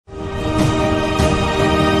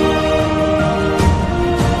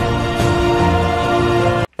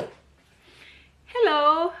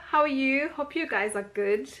hope you guys are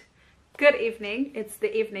good. Good evening. It's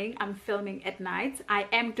the evening. I'm filming at night. I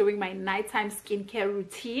am doing my nighttime skincare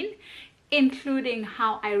routine, including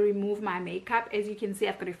how I remove my makeup. As you can see,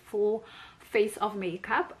 I've got a full face of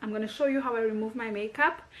makeup. I'm going to show you how I remove my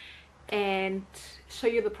makeup and show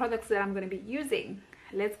you the products that I'm going to be using.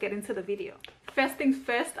 Let's get into the video. First things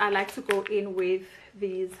first, I like to go in with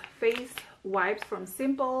these face wipes from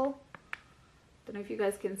Simple. Don't know if you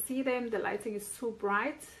guys can see them. The lighting is too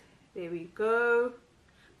bright. There we go.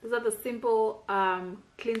 These are the Simple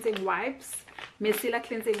cleansing wipes, micellar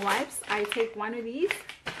cleansing wipes. I take one of these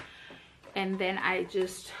and then I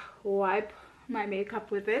just wipe my makeup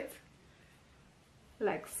with it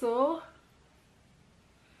like so.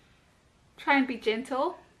 Try and be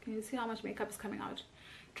gentle. Can you see how much makeup is coming out?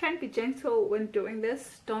 Try and be gentle when doing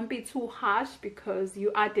this. Don't be too harsh because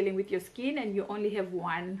you are dealing with your skin and you only have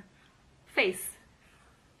one face.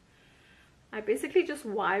 I basically just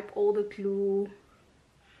wipe all the glue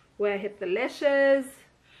where I hit the lashes,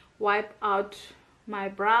 wipe out my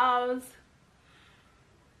brows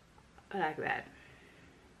like that.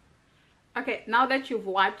 Okay, now that you've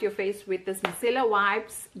wiped your face with this micellar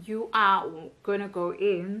wipes, you are gonna go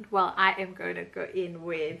in, well, I am going to go in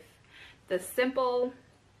with the Simple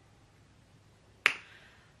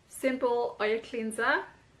oil cleanser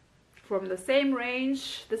from the same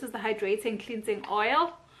range. This is the hydrating cleansing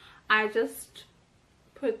oil. I just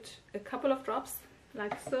put a couple of drops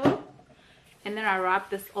like so, and then I rub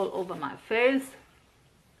this all over my face.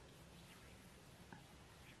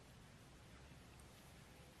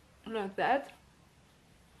 Like that,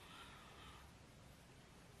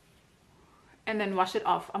 and then wash it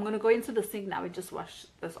off. I'm gonna go into the sink now and just wash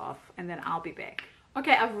this off, and then I'll be back.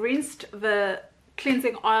 Okay, I've rinsed the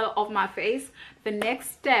cleansing oil of my face. The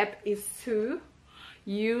next step is to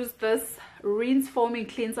use this rinse foaming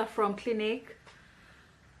cleanser from Clinique.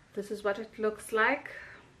 This is what it looks like.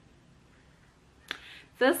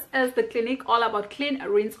 This is the Clinique All About Clean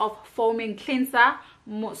Rinse Off Foaming Cleanser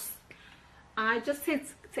Mousse. I just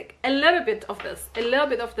take a little bit of this. A little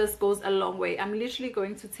bit of this goes a long way. I'm literally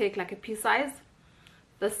going to take like a pea size,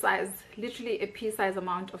 this size, literally a pea size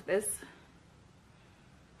amount of this,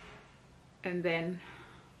 and then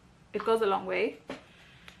it goes a long way.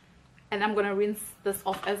 And I'm gonna rinse this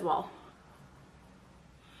off as well.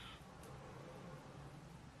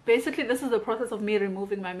 Basically, this is the process of me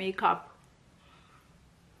removing my makeup.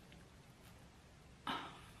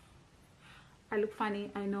 I look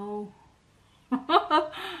funny, I know.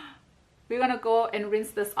 We're gonna go and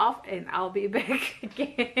rinse this off and I'll be back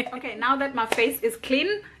again. Okay, now that my face is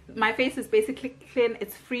clean, my face is basically clean,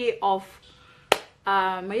 it's free of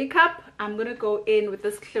makeup, I'm gonna go in with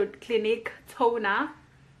this Clinique toner.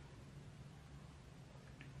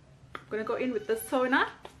 I'm gonna go in with this toner.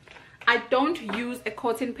 I don't use a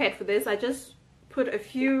cotton pad for this. I just put a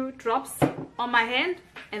few drops on my hand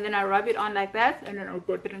and then I rub it on like that, and then I'll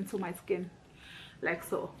put it into my skin like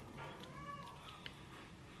so.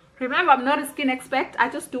 Remember, I'm not a skin expert. I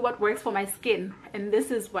just do what works for my skin, and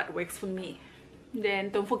this is what works for me. Then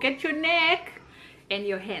don't forget your neck and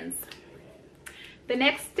your hands. The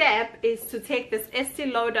next step is to take this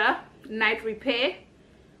Estee Lauder Night Repair.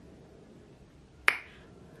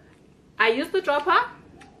 I use the dropper.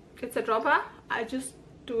 It's a dropper. I just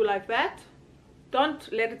do like that. Don't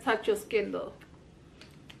let it touch your skin though.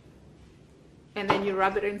 And then you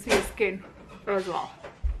rub it into your skin as well.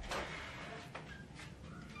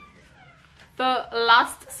 The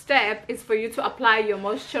last step is for you to apply your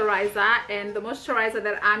moisturizer, and the moisturizer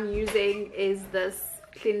that I'm using is this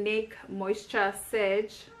Clinique Moisture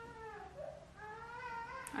Surge.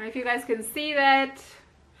 I don't know if you guys can see that.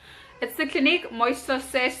 It's the Clinique Moisture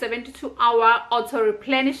Surge 72-hour auto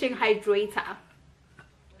replenishing hydrator.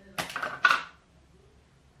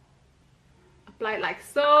 Apply it like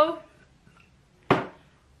so.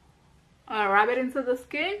 Rub it into the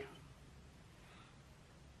skin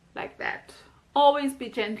like that. Always be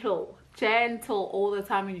gentle all the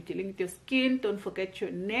time when you're dealing with your skin. Don't forget your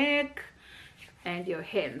neck and your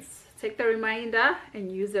hands. Take the reminder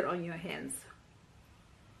and use it on your hands.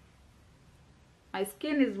 My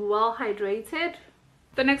skin is well hydrated.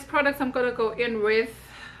 The next product I'm gonna go in with,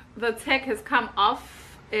 the tag has come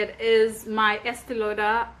off. It is my Estee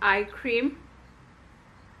Lauder eye cream.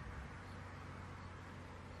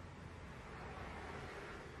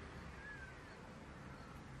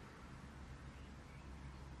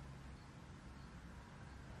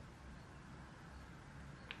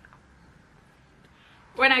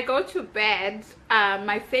 When I go to bed,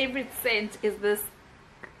 my favorite scent is this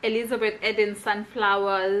Elizabeth Eden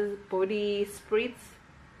Sunflower Body Spritz.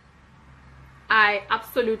 I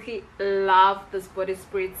absolutely love this body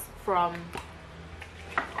spritz from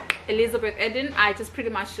Elizabeth Eden. I just pretty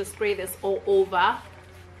much just spray this all over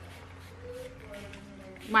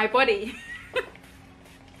my body.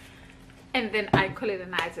 And then I call it a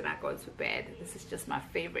night and I go to bed. This is just my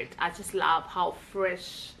favorite. I just love how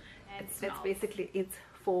fresh it smells. That's basically it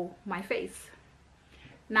for my face.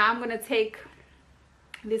 Now I'm gonna take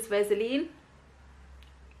this Vaseline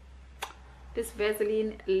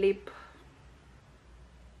lip,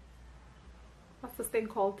 what's this thing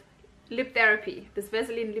called, lip therapy. This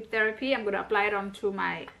Vaseline lip therapy, I'm gonna apply it onto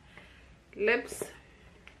my lips.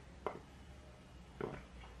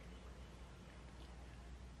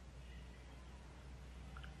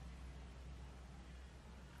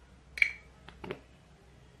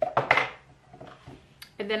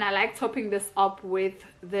 And then I like topping this up with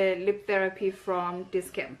the lip therapy from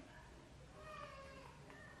Discam.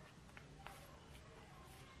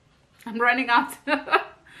 I'm running out.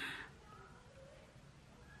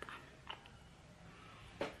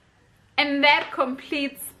 And that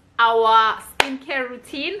completes our skincare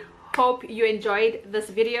routine. Hope you enjoyed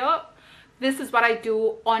this video. This is what I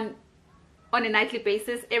do on a nightly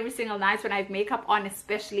basis. Every single night when I have makeup on,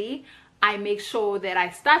 especially, I make sure that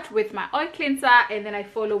I start with my oil cleanser and then I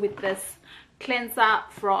follow with this cleanser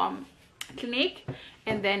from Clinique,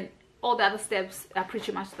 and then all the other steps are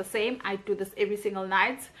pretty much the same. I do this every single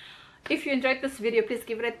night. If you enjoyed this video, please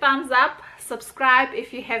give it a thumbs up. Subscribe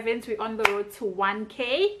if you haven't. We're on the road to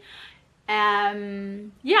 1K.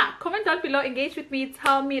 Yeah, comment down below, engage with me,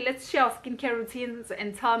 tell me, let's share our skincare routines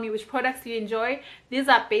and tell me which products you enjoy. These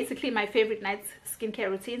are basically my favorite night skincare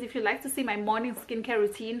routines. If you'd like to see my morning skincare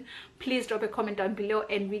routine, please drop a comment down below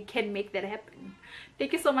and we can make that happen.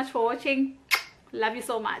 Thank you so much for watching. Love you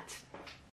so much.